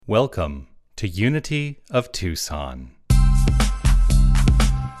Welcome to Unity of Tucson.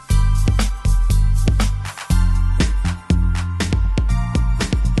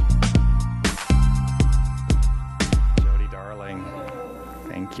 Jody, darling,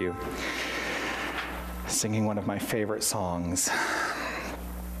 thank you. Singing one of my favorite songs.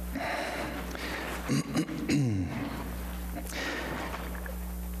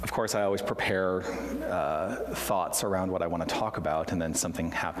 Of course, I always prepare thoughts around what I want to talk about, and then something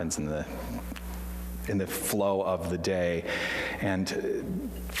happens in the flow of the day.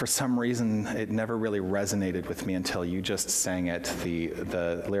 And for some reason, it never really resonated with me until you just sang it,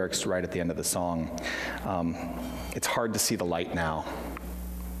 the lyrics right at the end of the song. It's hard to see the light now.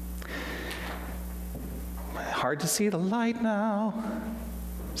 Hard to see the light now.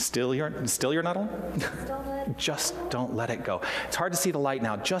 Still you're not alone? Just don't let it go. It's hard to see the light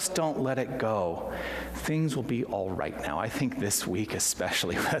now. Just don't let it go. Things will be all right now. I think this week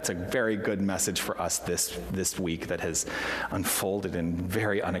especially, that's a very good message for us this week that has unfolded in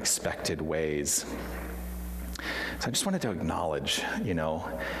very unexpected ways. So I just wanted to acknowledge,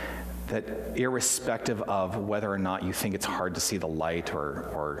 that irrespective of whether or not you think it's hard to see the light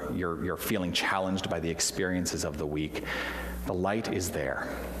or you're feeling challenged by the experiences of the week, the light is there.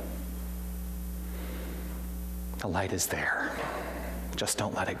 The light is there. Just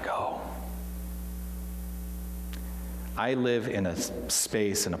don't let it go. I live in a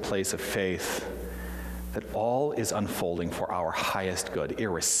space, in a place of faith that all is unfolding for our highest good,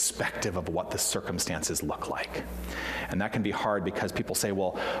 irrespective of what the circumstances look like. And that can be hard because people say,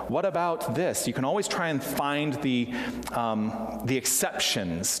 well, what about this? You can always try and find the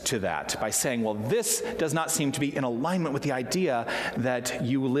exceptions to that by saying, well, this does not seem to be in alignment with the idea that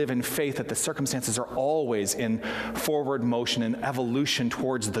you live in faith, that the circumstances are always in forward motion and evolution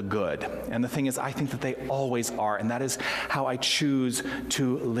towards the good. And the thing is, I think that they always are, and that is how I choose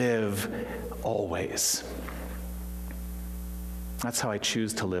to live always. That's how I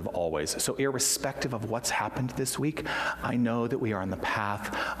choose to live always. So irrespective of what's happened this week, I know that we are on the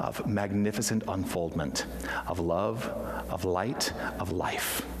path of magnificent unfoldment, of love, of light, of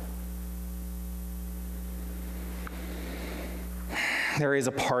life. There is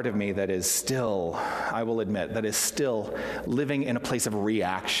a part of me that is still, I will admit, that is still living in a place of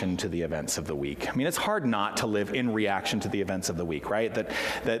reaction to the events of the week. I mean, it's hard not to live in reaction to the events of the week, right?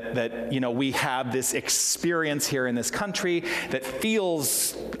 That we have this experience here in this country that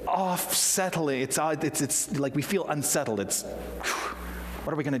feels off-settling. It's like we feel unsettled.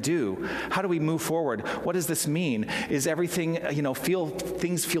 What are we going to do? How do we move forward? What does this mean? Is everything,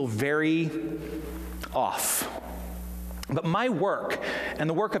 things feel very off. But my work, and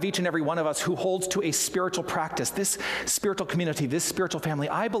the work of each and every one of us who holds to a spiritual practice, this spiritual community, this spiritual family,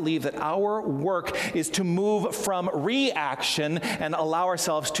 I believe that our work is to move from reaction and allow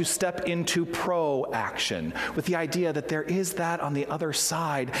ourselves to step into proaction, with the idea that there is that on the other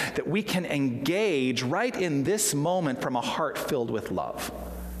side that we can engage right in this moment from a heart filled with love.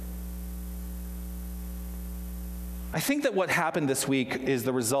 I think that what happened this week is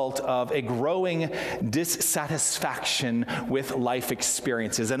the result of a growing dissatisfaction with life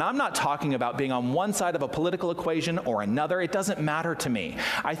experiences. And I'm not talking about being on one side of a political equation or another. It doesn't matter to me.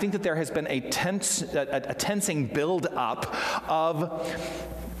 I think that there has been a tensing build-up of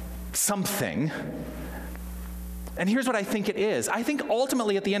something. And here's what I think it is. I think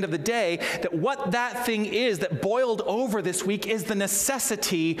ultimately at the end of the day that what that thing is that boiled over this week is the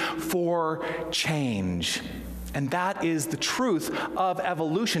necessity for change. And that is the truth of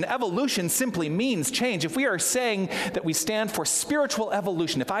evolution. Evolution simply means change. If we are saying that we stand for spiritual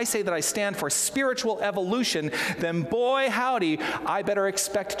evolution, if I say that I stand for spiritual evolution, then boy howdy, I better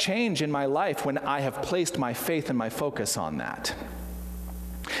expect change in my life when I have placed my faith and my focus on that.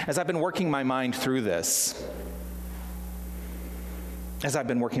 As I've been working my mind through this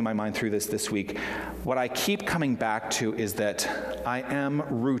this week, what I keep coming back to is that I am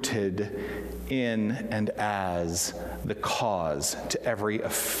rooted in and as the cause to every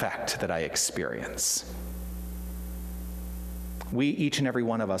effect that I experience. We, each and every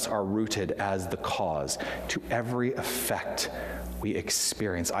one of us, are rooted as the cause to every effect we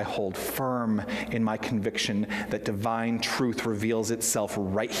experience. I hold firm in my conviction that divine truth reveals itself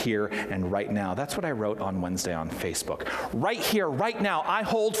right here and right now. That's what I wrote on Wednesday on Facebook. Right here, right now, I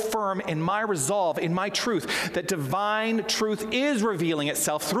hold firm in my resolve, in my truth, that divine truth is revealing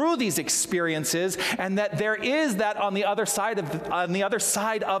itself through these experiences, and that there is that on the other side of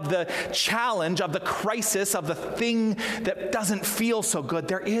the challenge, of the crisis, of the thing that doesn't feel so good.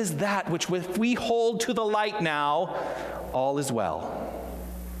 There is that which, if we hold to the light now, all is well.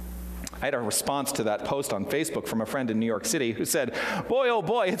 I had a response to that post on Facebook from a friend in New York City who said, "Boy, oh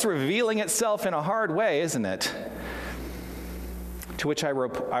boy, it's revealing itself in a hard way, isn't it?" To which I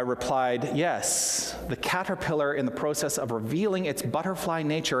replied, yes, the caterpillar in the process of revealing its butterfly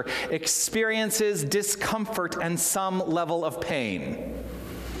nature experiences discomfort and some level of pain.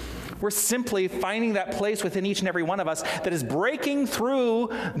 We're simply finding that place within each and every one of us that is breaking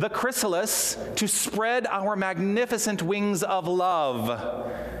through the chrysalis to spread our magnificent wings of love.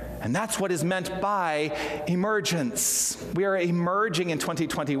 And that's what is meant by emergence. We are emerging in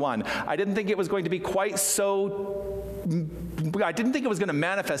 2021. I didn't think it was going to be quite so... I didn't think it was going to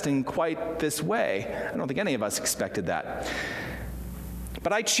manifest in quite this way. I don't think any of us expected that.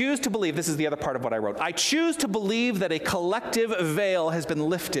 But I choose to believe, this is the other part of what I wrote, I choose to believe that a collective veil has been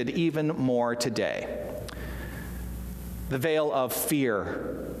lifted even more today. The veil of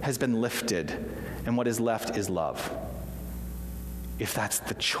fear has been lifted, and what is left is love. If that's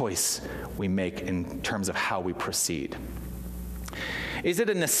the choice we make in terms of how we proceed. Is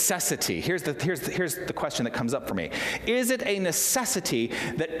it a necessity? Here's the question that comes up for me. Is it a necessity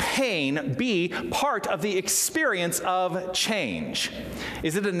that pain be part of the experience of change?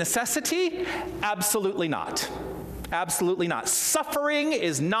 Is it a necessity? Absolutely not. Absolutely not. Suffering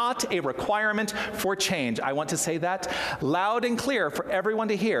is not a requirement for change. I want to say that loud and clear for everyone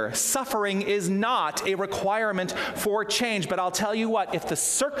to hear. Suffering is not a requirement for change. But I'll tell you what, if the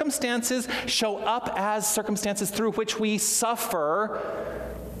circumstances show up as circumstances through which we suffer,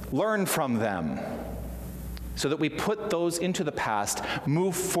 learn from them so that we put those into the past,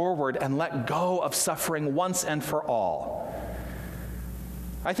 move forward, and let go of suffering once and for all.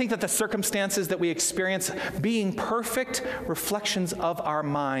 I think that the circumstances that we experience, being perfect reflections of our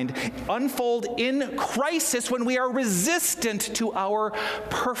mind, unfold in crisis when we are resistant to our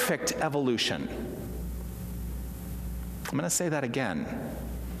perfect evolution. I'm going to say that again.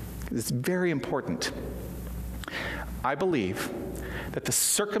 It's very important. I believe that the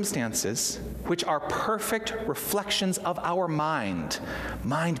circumstances, which are perfect reflections of our mind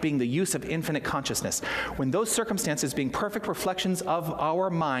being the use of infinite consciousness, when those circumstances being perfect reflections of our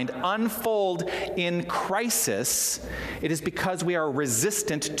mind unfold in crisis, it is because we are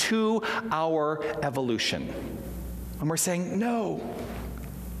resistant to our evolution. And we're saying, no,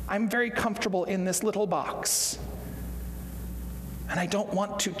 I'm very comfortable in this little box, and I don't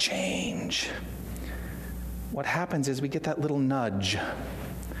want to change. What happens is we get that little nudge,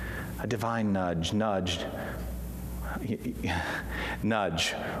 a divine nudge,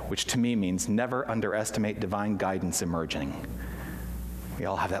 which to me means never underestimate divine guidance emerging. We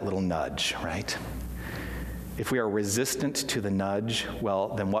all have that little nudge, right? If we are resistant to the nudge, well,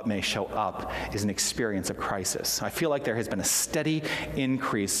 then what may show up is an experience of crisis. I feel like there has been a steady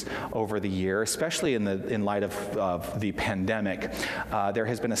increase over the year, especially in light of the pandemic. There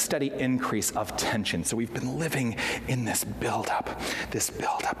has been a steady increase of tension. So we've been living in this buildup,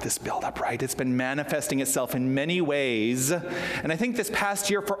 right? It's been manifesting itself in many ways. And I think this past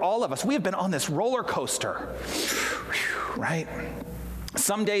year for all of us, we have been on this roller coaster, right?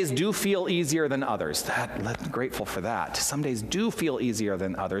 Some days do feel easier than others. I'm grateful for that. Some days do feel easier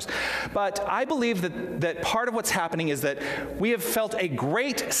than others. But I believe that part of what's happening is that we have felt a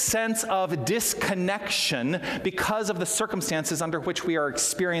great sense of disconnection because of the circumstances under which we are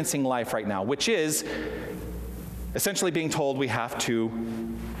experiencing life right now, which is essentially being told we have to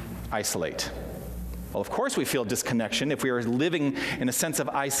isolate. Well, of course we feel disconnection if we are living in a sense of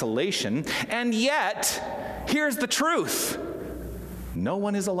isolation. And yet, here's the truth. No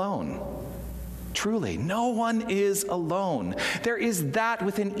one is alone. Truly, no one is alone. There is that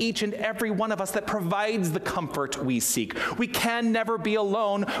within each and every one of us that provides the comfort we seek. We can never be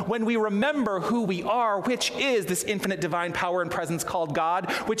alone when we remember who we are, which is this infinite divine power and presence called God,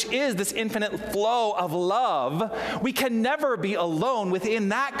 which is this infinite flow of love. We can never be alone within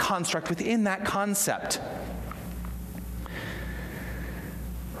that construct, within that concept.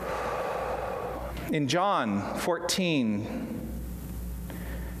 In John 14,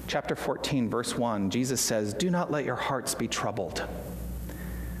 Chapter 14, verse 1, Jesus says, "Do not let your hearts be troubled.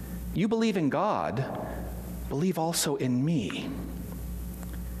 You believe in God, believe also in me.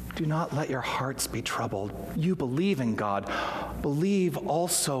 Do not let your hearts be troubled. You believe in God, believe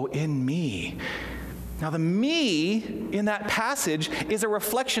also in me." Now, the me in that passage is a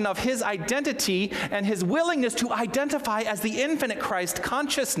reflection of his identity and his willingness to identify as the infinite Christ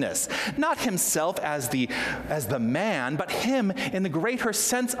consciousness. Not himself as the man, but him in the greater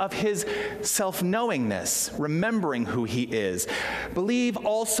sense of his self-knowingness, remembering who he is. Believe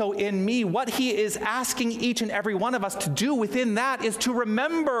also in me. What he is asking each and every one of us to do within that is to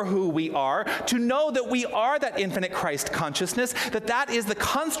remember who we are, to know that we are that infinite Christ consciousness, that is the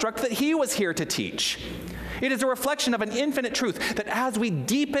construct that he was here to teach. It is a reflection of an infinite truth that as we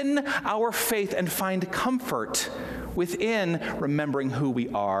deepen our faith and find comfort within remembering who we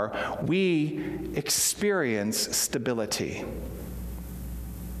are, we experience stability.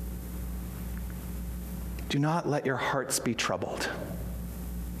 Do not let your hearts be troubled.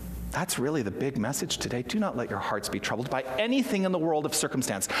 That's really the big message today. Do not let your hearts be troubled by anything in the world of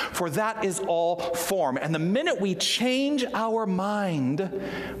circumstance, for that is all form. And the minute we change our mind,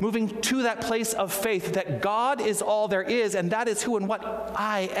 moving to that place of faith that God is all there is, and that is who and what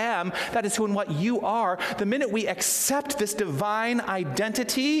I am, that is who and what you are, the minute we accept this divine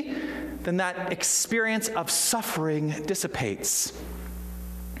identity, then that experience of suffering dissipates.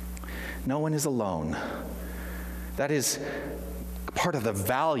 No one is alone. That is part of the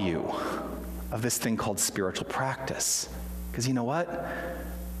value of this thing called spiritual practice. Because you know what?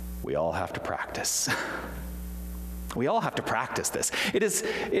 We all have to practice. We all have to practice this.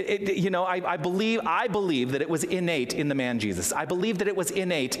 I believe that it was innate in the man Jesus. I believe that it was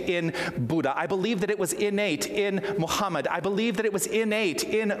innate in Buddha. I believe that it was innate in Muhammad. I believe that it was innate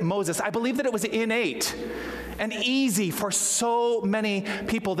in Moses. I believe that it was innate and easy for so many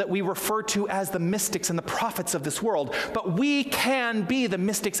people that we refer to as the mystics and the prophets of this world. But we can be the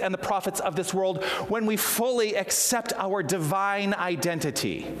mystics and the prophets of this world when we fully accept our divine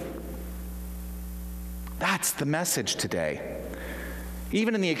identity. That's the message today.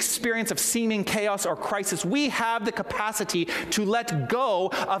 Even in the experience of seeming chaos or crisis, we have the capacity to let go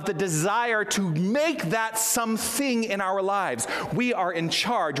of the desire to make that something in our lives. We are in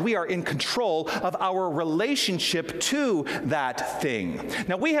charge. We are in control of our relationship to that thing.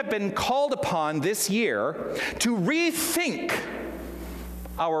 Now, we have been called upon this year to rethink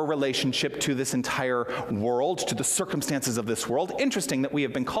our relationship to this entire world, to the circumstances of this world. Interesting that we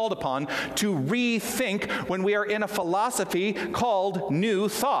have been called upon to rethink when we are in a philosophy called New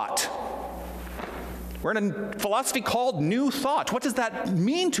Thought. We're in a philosophy called New Thought. What does that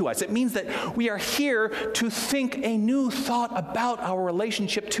mean to us? It means that we are here to think a new thought about our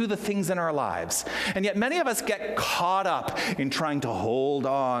relationship to the things in our lives. And yet many of us get caught up in trying to hold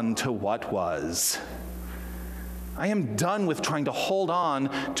on to what was. I am done with trying to hold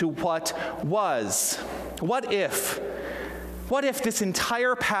on to what was. What if this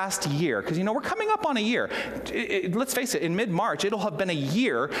entire past year, because we're coming up on a year. Let's face it, in mid-March, it'll have been a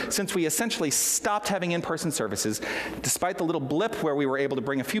year since we essentially stopped having in-person services, despite the little blip where we were able to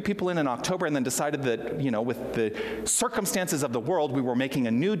bring a few people in October and then decided that, with the circumstances of the world, we were making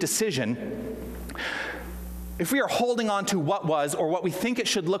a new decision. If we are holding on to what was or what we think it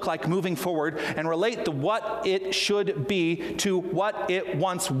should look like moving forward and relate the what it should be to what it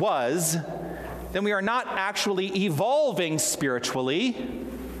once was, then we are not actually evolving spiritually.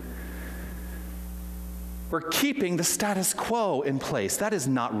 We're keeping the status quo in place. That is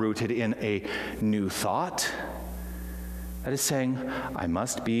not rooted in a new thought. That is saying, I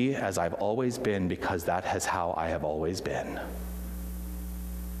must be as I've always been because that is how I have always been.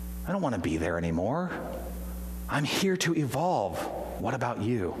 I don't want to be there anymore. I'm here to evolve. What about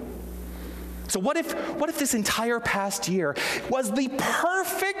you? So what if this entire past year was the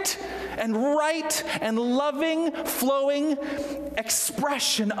perfect and right and loving, flowing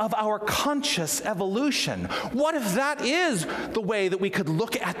expression of our conscious evolution? What if that is the way that we could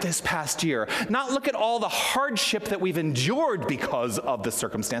look at this past year? Not look at all the hardship that we've endured because of the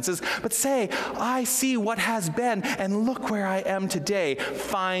circumstances, but say, I see what has been and look where I am today.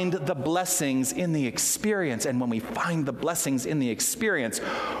 Find the blessings in the experience. And when we find the blessings in the experience,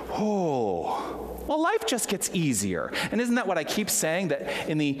 well, life just gets easier. And isn't that what I keep saying, that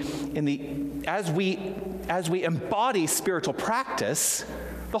as we embody spiritual practice,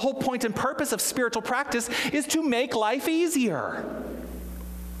 the whole point and purpose of spiritual practice is to make life easier.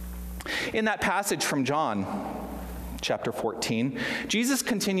 In that passage from John chapter 14, Jesus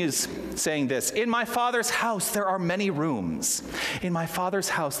continues saying this, in my Father's house there are many rooms. In my Father's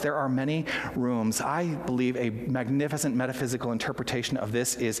house there are many rooms. I believe a magnificent metaphysical interpretation of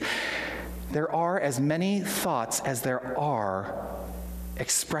this is, there are as many thoughts as there are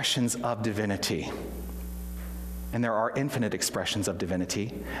expressions of divinity. And there are infinite expressions of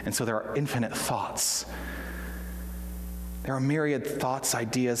divinity, and so there are infinite thoughts. There are myriad thoughts,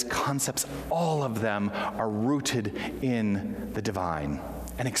 ideas, concepts. All of them are rooted in the divine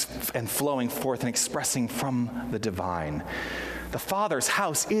and flowing forth and expressing from the divine. The Father's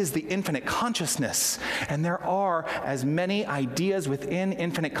house is the infinite consciousness, and there are as many ideas within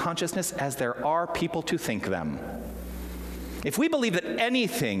infinite consciousness as there are people to think them. If we believe that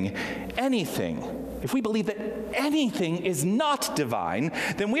anything is not divine,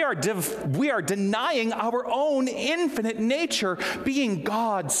 then we are denying our own infinite nature, being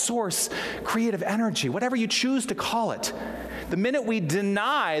God, source, creative energy, whatever you choose to call it. The minute we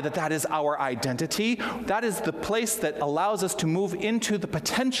deny that that is our identity, that is the place that allows us to move into the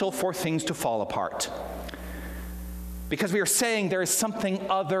potential for things to fall apart. Because we are saying there is something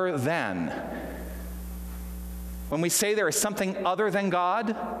other than. When we say there is something other than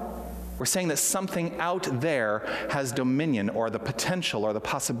God, we're saying that something out there has dominion or the potential or the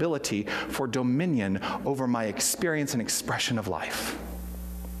possibility for dominion over my experience and expression of life.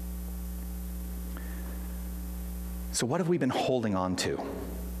 So what have we been holding on to?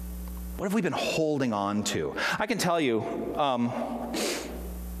 What have we been holding on to? I can tell you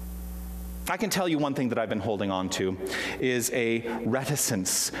one thing that I've been holding on to is a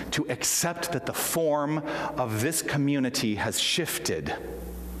reticence to accept that the form of this community has shifted.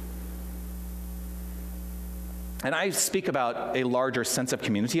 And I speak about a larger sense of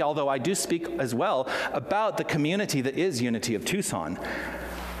community, although I do speak as well about the community that is Unity of Tucson.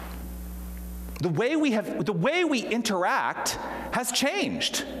 The way we interact has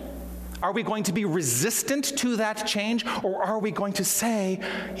changed. Are we going to be resistant to that change, or are we going to say,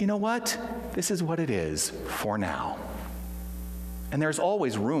 you know what, this is what it is for now? And there's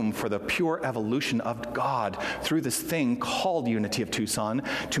always room for the pure evolution of God through this thing called Unity of Tucson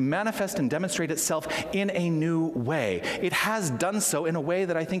to manifest and demonstrate itself in a new way. It has done so in a way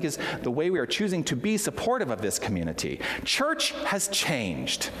that I think is the way we are choosing to be supportive of this community. Church has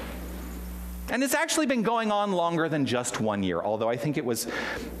changed. And it's actually been going on longer than just 1 year, although I think it was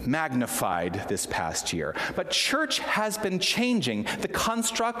magnified this past year. But church has been changing. The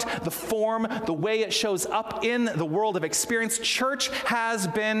construct, the form, the way it shows up in the world of experience, church has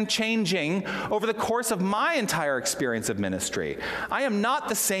been changing over the course of my entire experience of ministry. I am not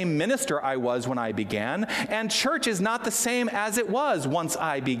the same minister I was when I began, and church is not the same as it was once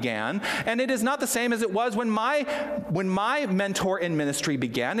I began, and it is not the same as it was when my mentor in ministry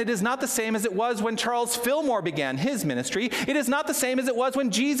began. It is not the same as it was when Charles Fillmore began his ministry. It is not the same as it was when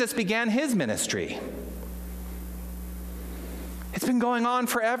Jesus began his ministry. It's been going on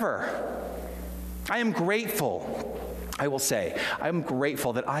forever. I am grateful, I will say, I am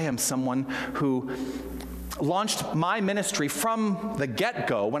grateful that I am someone who launched my ministry from the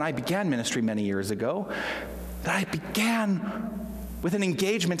get-go when I began ministry many years ago, that I began with an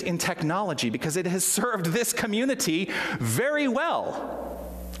engagement in technology because it has served this community very well,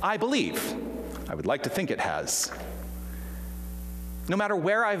 I believe. I would like to think it has. No matter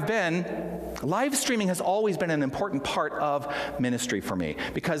where I've been, live streaming has always been an important part of ministry for me,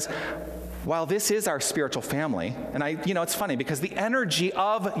 because while this is our spiritual family, and it's funny because the energy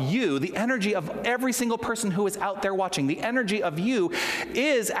of you, the energy of every single person who is out there watching, the energy of you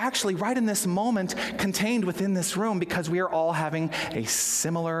is actually right in this moment contained within this room because we are all having a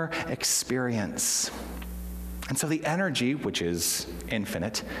similar experience. And so the energy, which is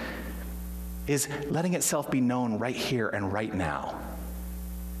infinite, is letting itself be known right here and right now.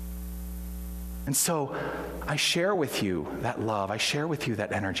 And so I share with you that love, I share with you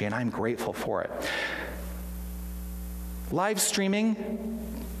that energy, and I'm grateful for it. Live streaming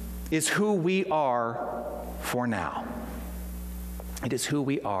is who we are for now. It is who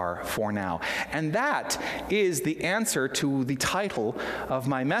we are for now. And that is the answer to the title of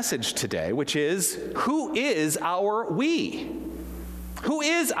my message today, which is, who is our we? Who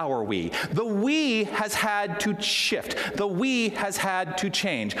is our we? The we has had to shift. The we has had to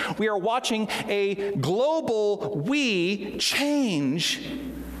change. We are watching a global we change.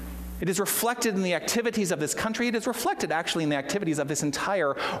 It is reflected in the activities of this country. It is reflected actually in the activities of this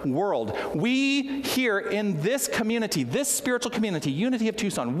entire world. We here in this community, this spiritual community, Unity of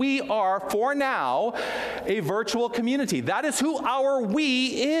Tucson, we are, for now, a virtual community. That is who our we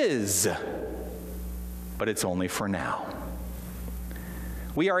is. But it's only for now.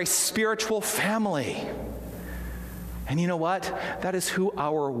 We are a spiritual family. And you know what? That is who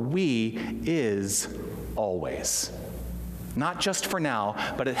our we is always. Not just for now,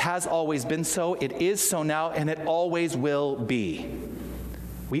 but it has always been so, it is so now, and it always will be.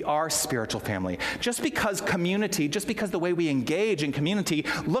 We are spiritual family. Just because community, just because the way we engage in community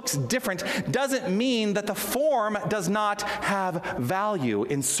looks different, doesn't mean that the form does not have value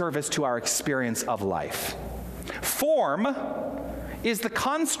in service to our experience of life. Form is the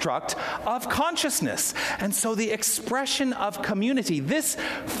construct of consciousness. And so the expression of community, this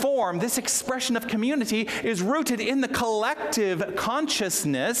form, this expression of community is rooted in the collective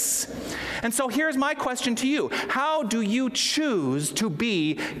consciousness. And so here's my question to you. How do you choose to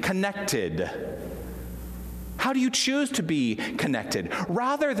be connected? How do you choose to be connected?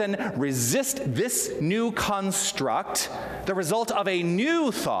 Rather than resist this new construct, the result of a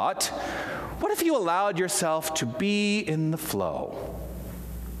new thought, what if you allowed yourself to be in the flow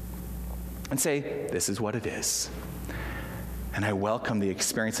and say, this is what it is. And I welcome the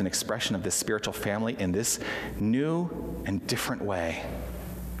experience and expression of this spiritual family in this new and different way.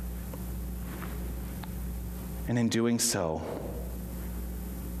 And in doing so,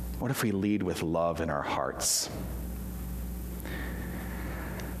 what if we lead with love in our hearts?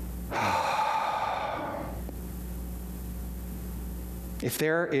 If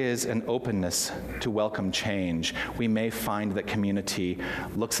there is an openness to welcome change, we may find that community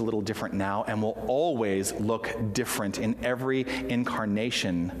looks a little different now and will always look different in every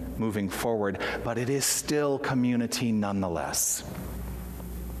incarnation moving forward, but it is still community nonetheless.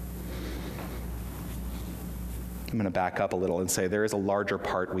 I'm going to back up a little and say there is a larger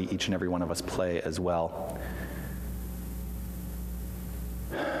part we, each and every one of us, play as well.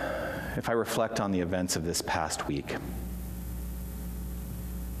 If I reflect on the events of this past week,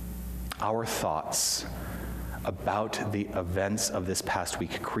 our thoughts about the events of this past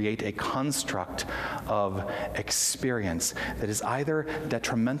week create a construct of experience that is either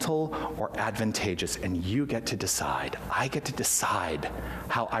detrimental or advantageous, and you get to decide. I get to decide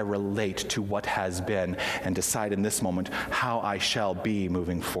how I relate to what has been and decide in this moment how I shall be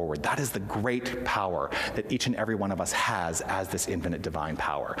moving forward. That is the great power that each and every one of us has as this infinite divine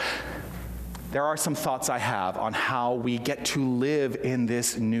power. There are some thoughts I have on how we get to live in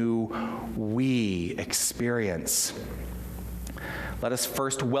this new we experience. Let us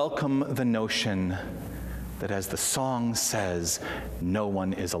first welcome the notion that, as the song says, no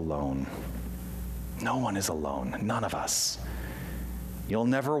one is alone. No one is alone, none of us. You'll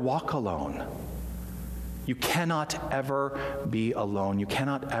never walk alone. You cannot ever be alone. You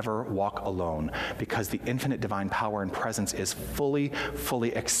cannot ever walk alone, because the infinite divine power and presence is fully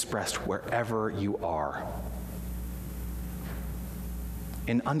expressed wherever you are.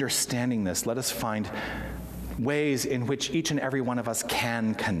 In understanding this, let us find ways in which each and every one of us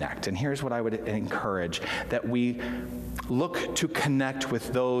can connect. And here's what I would encourage, that we look to connect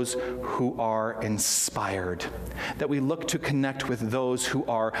with those who are inspired, that we look to connect with those who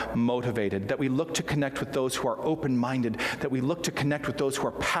are motivated, that we look to connect with those who are open-minded, that we look to connect with those who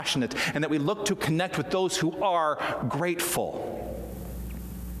are passionate, and that we look to connect with those who are grateful.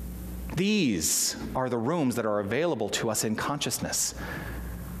 These are the rooms that are available to us in consciousness.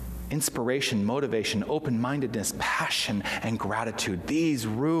 Inspiration, motivation, open-mindedness, passion, and gratitude. These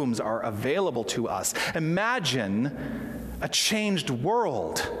rooms are available to us. Imagine a changed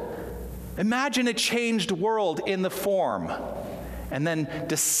world. Imagine a changed world in the form, and then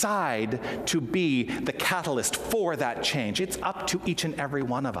decide to be the catalyst for that change. It's up to each and every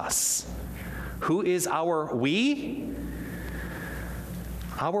one of us. Who is our we?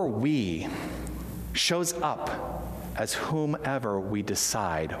 Our we shows up as whomever we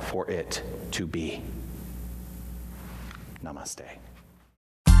decide for it to be. Namaste.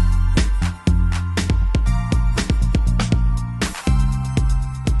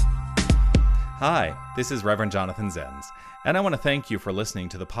 Hi, this is Reverend Jonathan Zenz, and I want to thank you for listening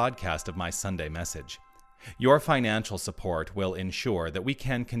to the podcast of my Sunday message. Your financial support will ensure that we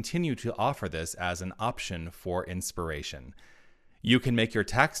can continue to offer this as an option for inspiration. You can make your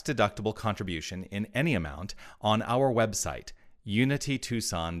tax-deductible contribution in any amount on our website,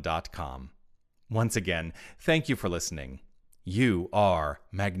 unitytucson.com. Once again, thank you for listening. You are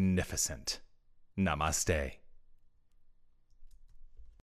magnificent. Namaste.